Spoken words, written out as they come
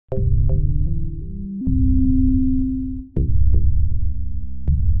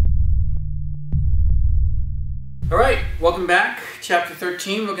All right, welcome back. Chapter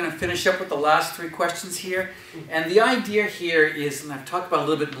 13. We're going to finish up with the last three questions here. And the idea here is, and I've talked about a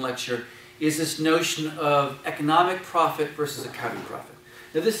little bit in the lecture, is this notion of economic profit versus accounting profit.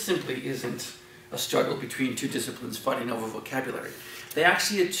 Now this simply isn't a struggle between two disciplines fighting over vocabulary. They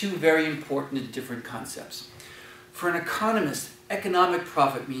actually are two very important and different concepts. For an economist, economic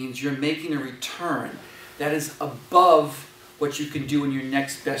profit means you're making a return that is above what you can do in your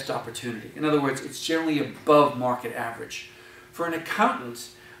next best opportunity. In other words, it's generally above market average. For an accountant,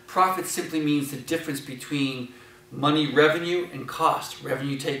 profit simply means the difference between money revenue and cost.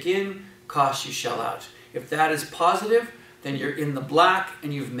 Revenue you take in, cost you shell out. If that is positive, then you're in the black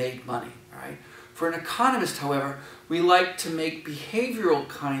and you've made money. Right? For an economist, however, we like to make behavioral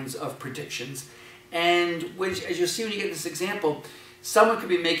kinds of predictions, and which, as you'll see when you get this example, someone could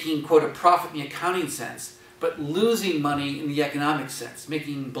be making, quote, a profit in the accounting sense, but losing money in the economic sense,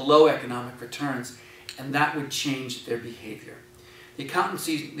 making below economic returns, and that would change their behavior. The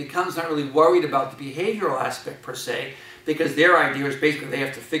accountant's not really worried about the behavioral aspect per se, because their idea is basically they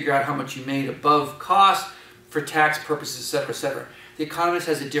have to figure out how much you made above cost for tax purposes, etc., etc. The economist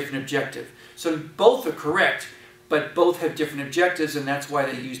has a different objective. So both are correct, but both have different objectives, and that's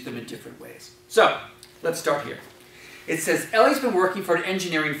why they use them in different ways. So let's start here. It says, Ellie's been working for an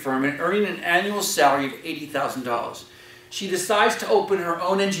engineering firm and earning an annual salary of $80,000. She decides to open her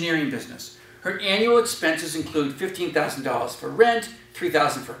own engineering business. Her annual expenses include $15,000 for rent,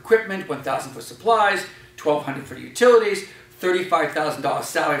 $3,000 for equipment, $1,000 for supplies, $1,200 for utilities, $35,000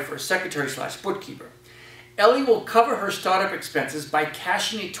 salary for a secretary/bookkeeper. Ellie will cover her startup expenses by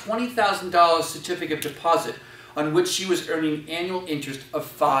cashing a $20,000 certificate of deposit on which she was earning annual interest of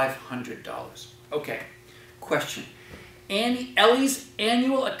 $500. Okay, question. Ellie's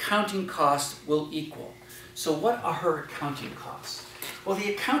annual accounting costs will equal. So what are her accounting costs? Well,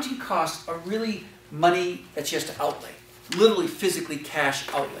 the accounting costs are really money that she has to outlay, literally physically cash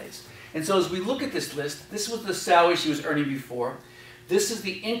outlays. And so as we look at this list, this was the salary she was earning before. This is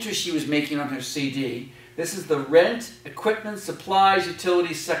the interest she was making on her CD. This is the rent, equipment, supplies,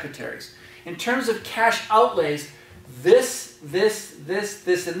 utilities, secretaries. In terms of cash outlays, this,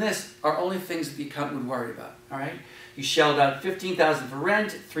 and this are only things that the accountant would worry about, all right? You shelled out $15,000 for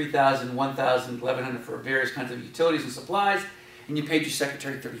rent, $3,000, $1,000, $1,100 for various kinds of utilities and supplies, and you paid your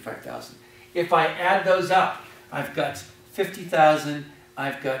secretary $35,000. If I add those up, I've got $50,000,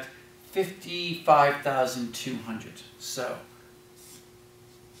 I've got $55,200. So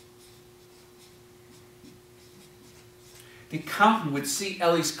the accountant would see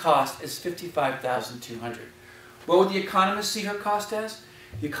Ellie's cost as $55,200. What would the economist see her cost as?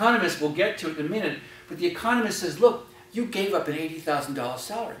 The economist, we'll get to it in a minute, but the economist says, look, you gave up an $80,000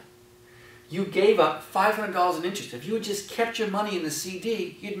 salary. You gave up $500 in interest. If you had just kept your money in the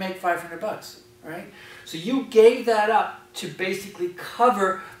CD, you'd make $500, right? So you gave that up to basically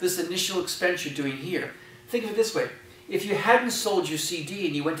cover this initial expense you're doing here. Think of it this way. If you hadn't sold your CD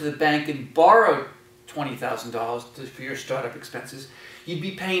and you went to the bank and borrowed $20,000 for your startup expenses, you'd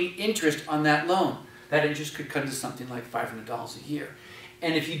be paying interest on that loan. That interest could come to something like $500 a year.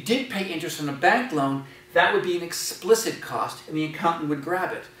 And if you did pay interest on a bank loan, that would be an explicit cost and the accountant would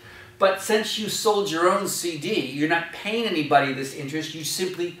grab it. But since you sold your own CD, you're not paying anybody this interest, you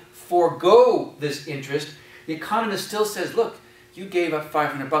simply forego this interest. The economist still says, look, you gave up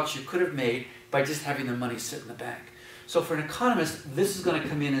 $500 you could have made by just having the money sit in the bank. So for an economist, this is going to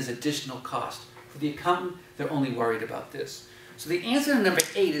come in as additional cost. For the accountant, they're only worried about this. So the answer to number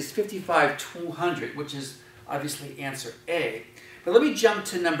 8 is $55,200, which is obviously answer A. But let me jump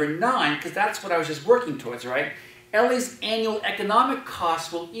to number 9, because that's what I was just working towards, right? Ellie's annual economic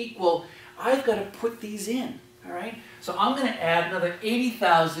costs will equal, I've got to put these in, all right? So I'm going to add another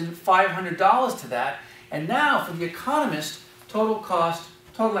 $80,500 to that. And now for the economist, total cost,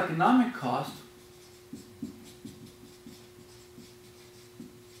 total economic cost,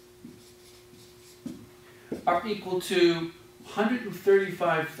 are equal to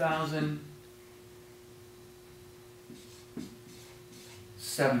 $135,700,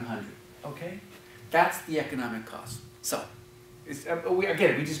 okay? That's the economic cost. So, again,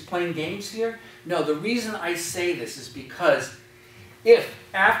 are we just playing games here? No, the reason I say this is because if,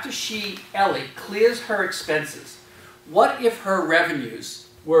 after Ellie, clears her expenses, what if her revenues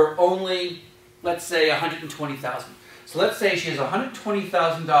were only, let's say, $120,000? So let's say she has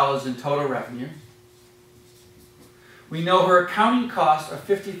 $120,000 in total revenue. We know her accounting costs are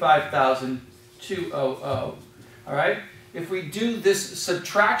 $55,200, all right? If we do this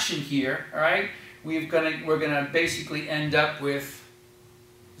subtraction here, all right, we're gonna basically end up with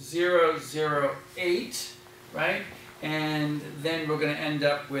 008, right? And then we're going to end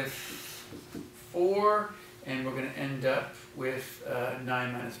up with 4 and we're going to end up with 9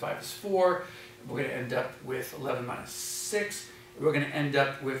 minus 5 is 4. We're going to end up with 11 minus 6. We're going to end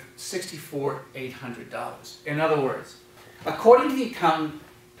up with $64,800. In other words, according to the accountant,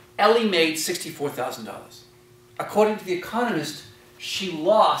 Ellie made $64,000. According to the economist, she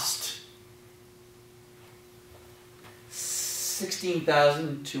lost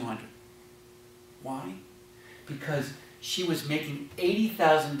 $16,200. Why? Because she was making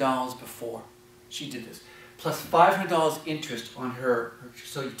 $80,000 before she did this, plus $500 interest on her.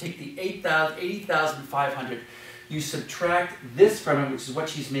 So you take the $80,500, you subtract this from it, which is what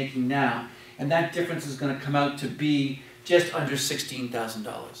she's making now, and that difference is going to come out to be just under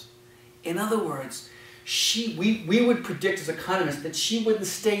 $16,000. In other words, we would predict as economists that she wouldn't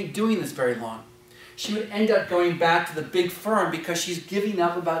stay doing this very long. She would end up going back to the big firm because she's giving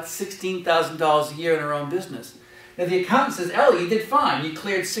up about $16,000 a year in her own business. Now the accountant says, Ellie, you did fine. You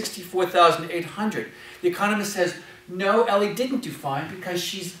cleared $64,800. The economist says, no, Ellie didn't do fine because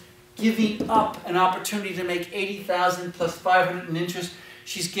she's giving up an opportunity to make $80,000 plus $500 in interest.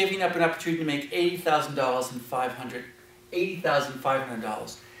 She's giving up an opportunity to make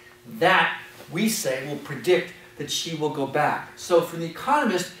 $80,500. That, we say, will predict that she will go back. So for the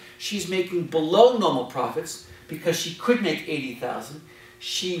economist, she's making below normal profits because she could make $80,000.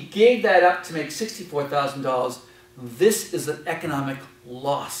 She gave that up to make $64,000. This is an economic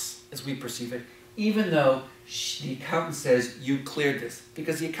loss, as we perceive it, even though the accountant says you cleared this.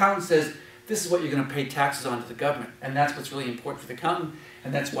 Because the accountant says this is what you're going to pay taxes on to the government. And that's what's really important for the accountant,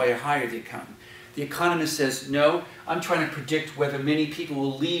 and that's why you hire the accountant. The economist says, no, I'm trying to predict whether many people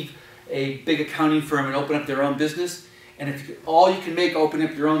will leave a big accounting firm and open up their own business. And if all you can make open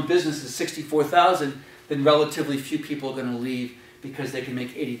up your own business is $64,000, then relatively few people are going to leave because they can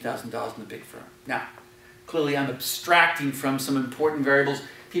make $80,000 in the big firm. Now, clearly I'm abstracting from some important variables.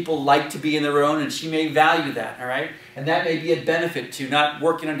 People like to be in their own, and she may value that, all right? And that may be a benefit to not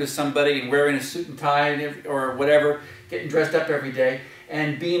working under somebody and wearing a suit and tie or whatever, getting dressed up every day,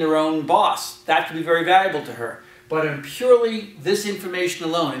 and being her own boss. That could be very valuable to her. But in purely this information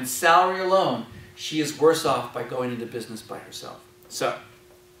alone, in salary alone, she is worse off by going into business by herself. So,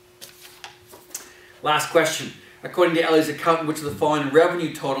 last question. According to Ellie's accountant, which of the following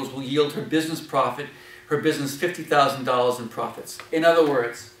revenue totals will yield her business $50,000 in profits? In other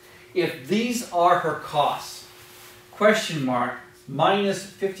words, if these are her costs, question mark, minus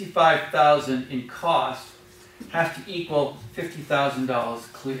 $55,000 in cost has to equal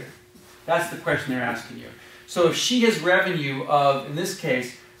 $50,000 clear. That's the question they're asking you. So if she has revenue of, in this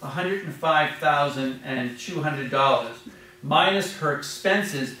case, $105,200 minus her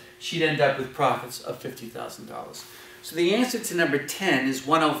expenses, she'd end up with profits of $50,000. So the answer to number 10 is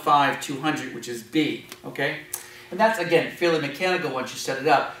 105,200, which is B, okay? And that's, again, fairly mechanical once you set it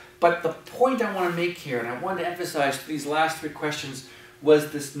up. But the point I want to make here, and I want to emphasize for these last three questions,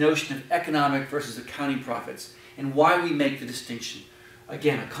 was this notion of economic versus accounting profits and why we make the distinction.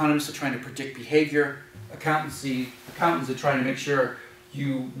 Again, economists are trying to predict behavior. Accountants are trying to make sure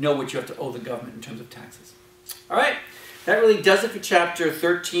you know what you have to owe the government in terms of taxes. All right, that really does it for chapter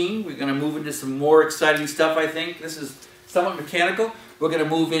 13. We're going to move into some more exciting stuff, I think. This is somewhat mechanical. We're going to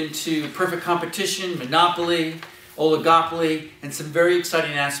move into perfect competition, monopoly, oligopoly, and some very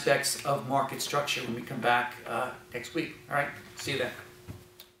exciting aspects of market structure when we come back next week. All right, see you then.